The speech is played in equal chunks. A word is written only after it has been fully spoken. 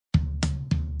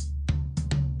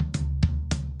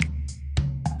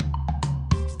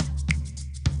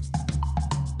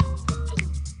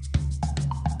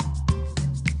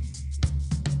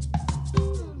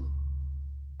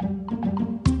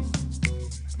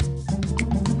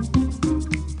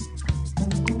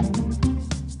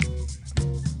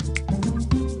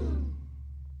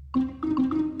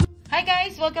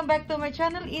welcome back to my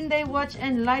channel, Inday Watch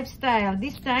and Lifestyle.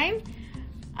 This time,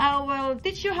 I will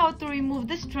teach you how to remove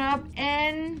the strap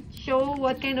and show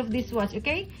what kind of this watch,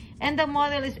 okay? And the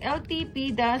model is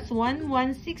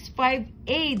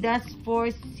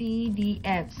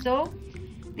LTP-1165A-4CDF. So,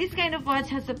 this kind of watch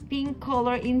has a pink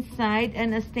color inside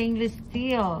and a stainless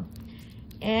steel.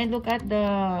 And look at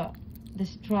the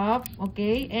strap,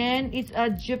 okay? And it's a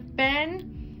Japan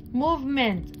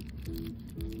movement.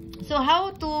 So how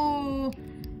to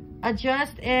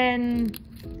adjust and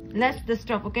lace the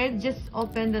strap, okay? Just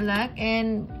open the lock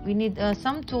and we need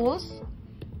some tools.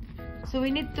 So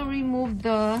we need to remove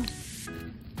the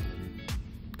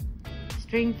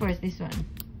string first, this one.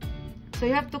 So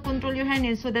you have to control your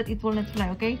hand so that it will not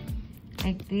fly, okay?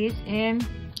 Like this. And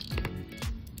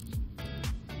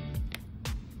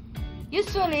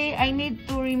usually I need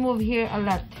to remove here a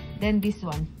lot than this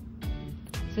one,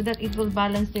 so that it will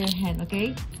balance to your hand,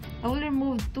 okay? I will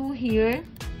remove 2 here.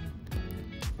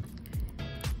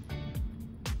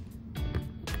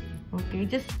 Okay,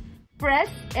 just press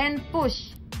and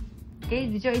push. Okay,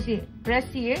 the choice is press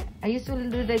here. I usually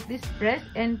do like this, press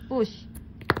and push.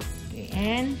 Okay,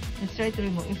 and let's try to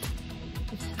remove. If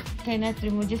cannot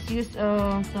remove, just use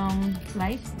some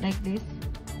slice like this.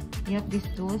 You have these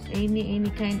tools, any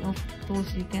kind of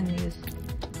tools you can use.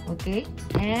 Okay,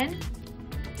 and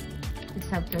let's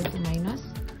have to minus.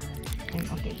 And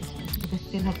okay, this one, because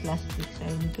still have plastic, so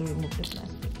I need to remove the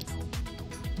plastic.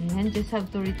 And just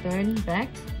have to return back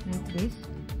like this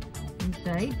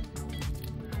inside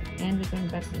and return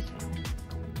back this one.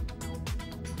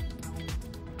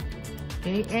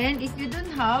 Okay, and if you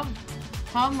don't have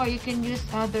hammer, you can use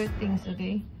other things.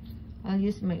 Okay, I'll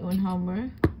use my own hammer.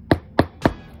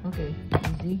 Okay,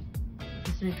 easy.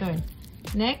 Just return.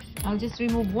 Next, I'll just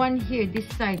remove one here, this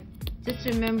side. Just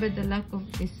remember the lock of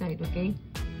this side, okay?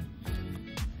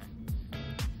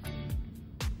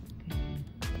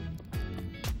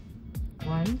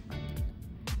 One.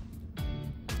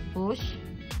 Push.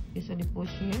 Usually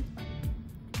push here.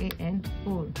 Okay, and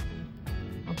pull.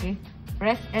 Okay,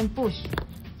 press and push.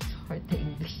 It's hard to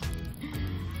English.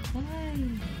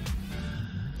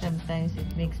 Sometimes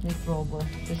it makes me trouble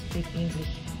to speak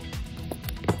English.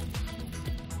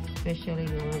 Especially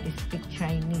you already speak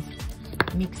Chinese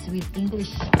mixed with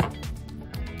English.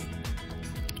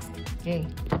 Okay,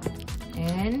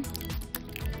 and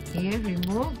here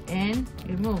remove and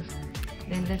remove.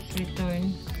 Then let's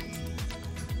return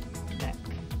back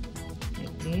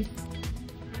like this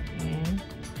and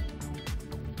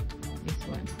this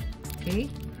one. Okay,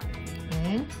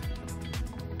 and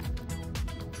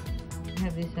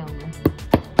have this hammer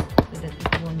so that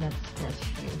it will not scratch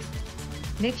here.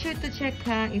 Make sure to check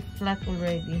if flat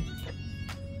already.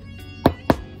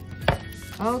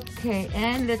 Okay,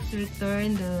 and let's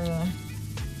return the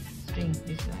string.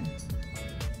 This one.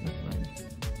 This one.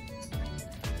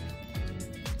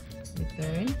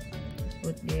 Return.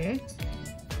 Put there.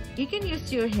 You can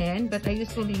use your hand, but I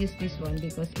usually use this one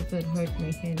because it will hurt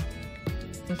my hand.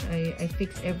 Because I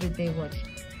fix everyday watch.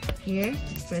 Here,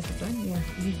 just press it on. Yeah,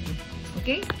 easy.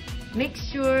 Okay? Make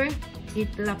sure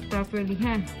it lock properly,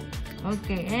 huh?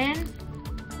 Okay, and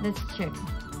let's check.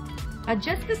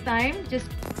 Adjust the time. Just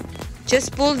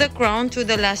pull the crown to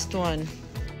the last one.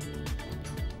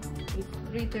 It's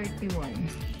 3:31.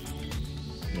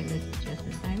 Okay, let's adjust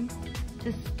the time.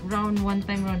 Just round one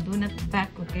time round. Do not back,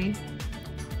 okay?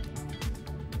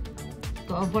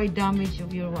 To avoid damage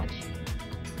of your watch.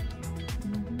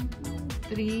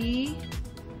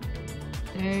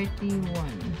 3:31.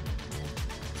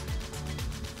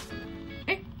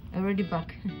 Already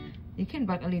back. You can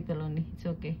back a little only. It's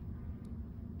okay.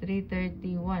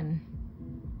 3:31.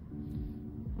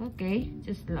 Okay,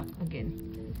 just lock again.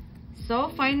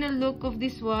 So, final look of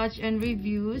this watch and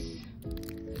reviews.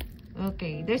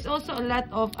 Okay, there's also a lot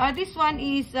of this one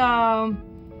is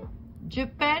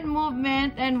Japan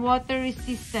movement and water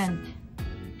resistant.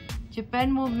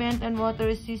 Japan movement and water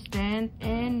resistant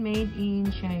and made in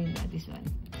China. This one.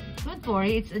 Don't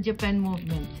worry, it's a Japan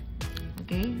movement.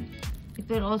 Okay, it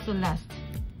will also last.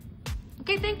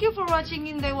 Okay, thank you for watching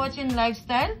Inday Watch and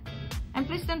Lifestyle. And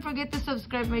please don't forget to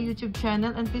subscribe my YouTube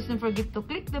channel. And please don't forget to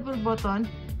click the bell button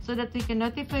so that we can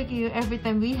notify you every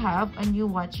time we have a new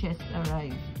watches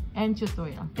arrive and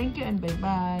tutorial. Thank you and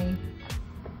bye-bye.